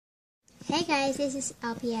Hey guys, this is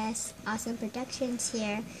LPS Awesome Productions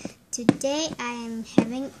here. Today I am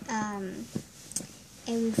having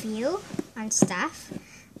a review on stuff.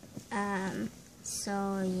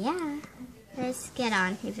 So yeah, let's get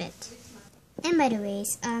on with it. And by the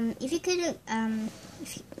ways, if you could,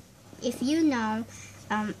 if you know,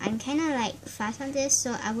 I'm kind of like fast on this,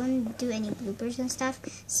 so I won't do any bloopers and stuff.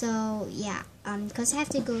 So yeah, because I have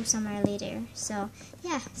to go somewhere later. So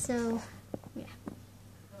yeah,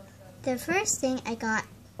 the first thing I got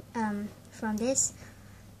from this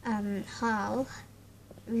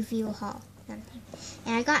review haul, something,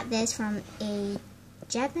 and I got this from a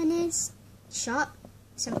Japanese shop,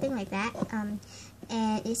 something like that, and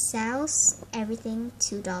it sells everything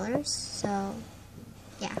 $2. So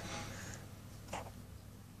yeah,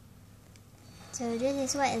 so this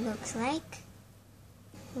is what it looks like.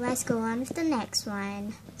 Let's go on with the next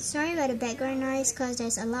one. Sorry about the background noise because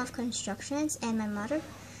there's a lot of constructions and my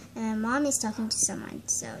mom is talking to someone,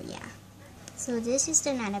 so yeah. So this is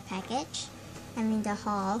another package. I mean the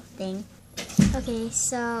haul thing. Okay,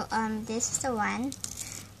 so this is the one.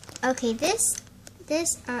 Okay, this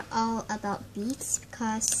are all about beads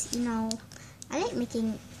because, you know, I like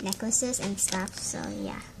making necklaces and stuff, so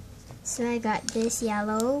yeah. So I got this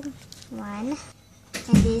yellow one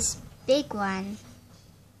and this big one.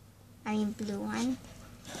 I mean blue one,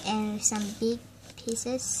 and some big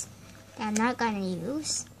pieces that I'm not gonna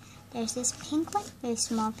use. There's this pink one, very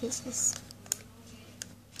small pieces.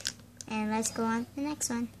 And let's go on to the next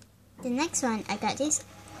one. The next one, I got this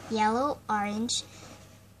yellow, orange,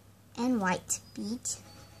 and white bead.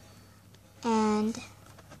 And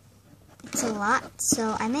it's a lot,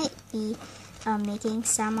 so I might be making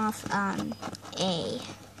some of a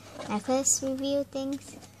necklace review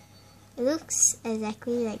things. It looks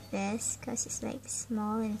exactly like this because it's like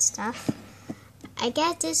small and stuff. I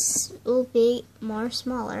guess this will be more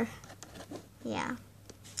smaller. Yeah.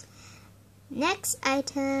 Next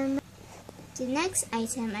item. The next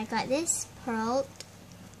item, I got this pearl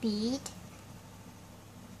bead.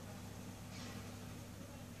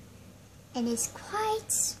 And it's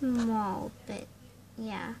quite small, but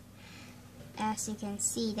yeah, as you can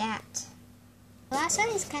see that. The last one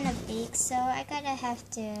is kind of big, so I gotta have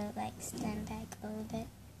to like stand back a little bit.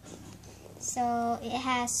 So it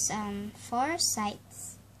has 4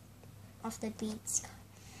 sides of the beads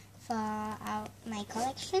for my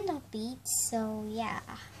collection of beads. So yeah,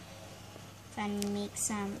 trying to make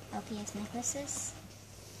some LPS necklaces.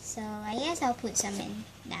 So I guess I'll put some in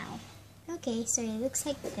now. Okay, so it looks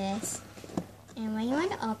like this. And when you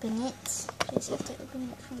want to open it, just have to open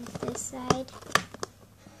it from this side.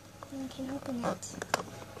 And you can open it.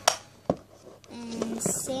 And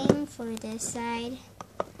same for this side.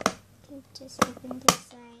 Just open this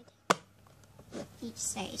side, each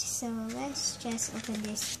side. So let's just open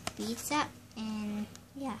this beads up, and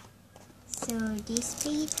yeah. So these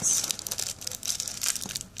beads,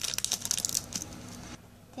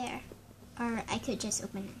 there, or I could just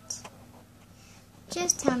open it.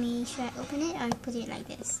 Just tell me, should I open it or put it like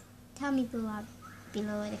this? Tell me below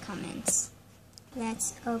the comments.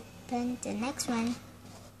 Let's open the next one.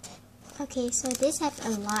 Okay, so this have a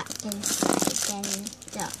lot inside than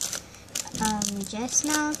the just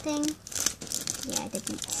now thing. Yeah, the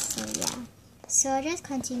beads. So yeah. So I'll just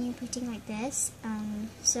continue putting like this.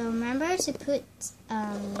 So remember to put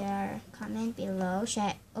your comment below. Should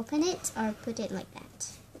I open it or put it like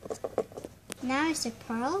that? Now it's the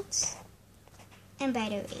pearls. And by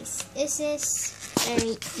the way, this is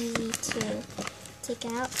very easy to take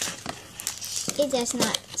out. It does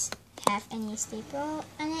not have any staple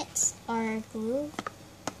on it or glue.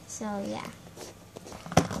 So yeah.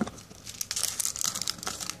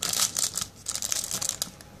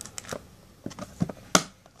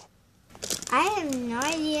 I have no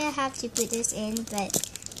idea how to put this in, but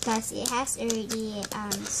because it has already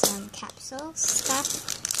some capsule stuff,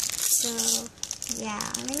 so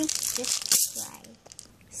yeah, let me just try.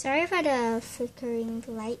 Sorry for the flickering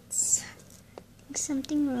lights. There's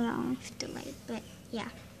something wrong with the light, but yeah.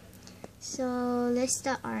 So this is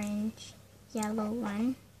the orange, yellow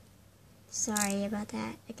one. Sorry about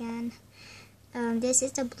that again. This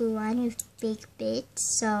is the blue one with big beads,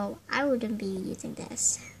 so I wouldn't be using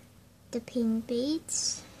this. The pink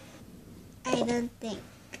beads, I don't think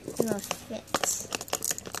will fit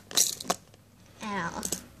at all.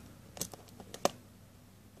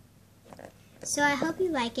 So I hope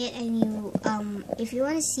you like it, and you if you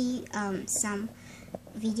want to see some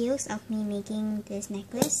videos of me making this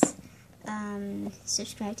necklace,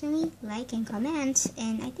 subscribe to me, like and comment,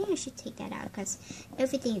 and I think I should take that out because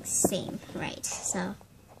everything is the same, right? So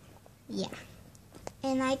yeah.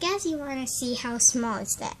 And I guess you want to see how small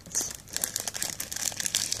is that.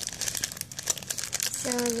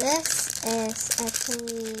 So this is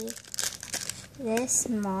actually this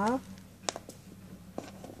small.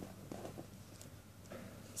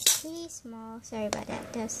 It's pretty small. Sorry about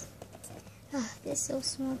that. This is so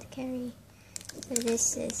small to carry. So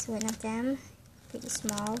this is one of them. Pretty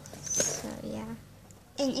small. So yeah.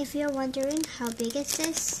 And if you're wondering how big is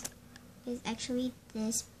this, it's actually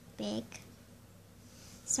this big.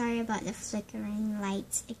 Sorry about the flickering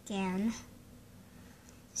lights again.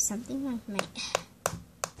 Something wrong with my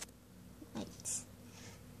lights.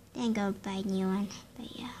 Then go buy a new one. But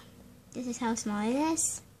yeah, this is how small it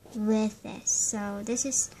is with this. So this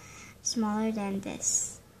is smaller than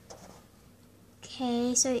this.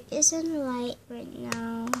 Okay, so it isn't light right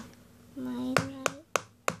now. Mine light.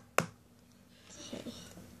 Okay,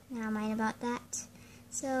 now mind about that.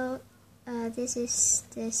 So this is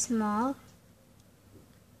this small.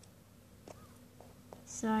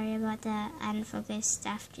 Sorry about the unfocused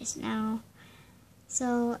stuff just now.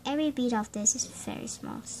 So every bead of this is very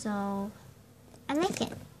small, so I like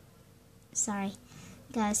it. Sorry,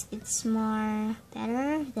 because it's more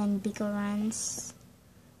better than bigger ones.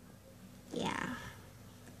 Yeah.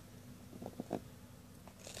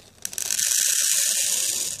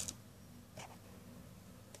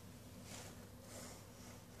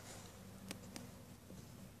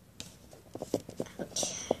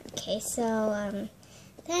 Okay, so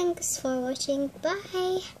thanks for watching.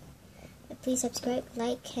 Bye. Please subscribe,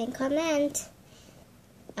 like, and comment.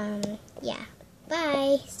 Yeah.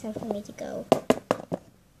 Bye. It's time for me to go.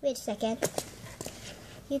 Wait a second.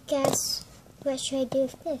 You guess what should I do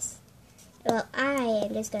with this? Well, I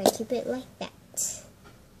am just gonna keep it like that.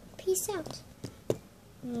 Peace out.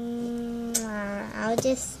 It'll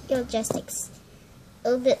just take a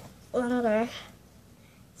little bit longer.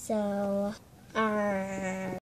 So,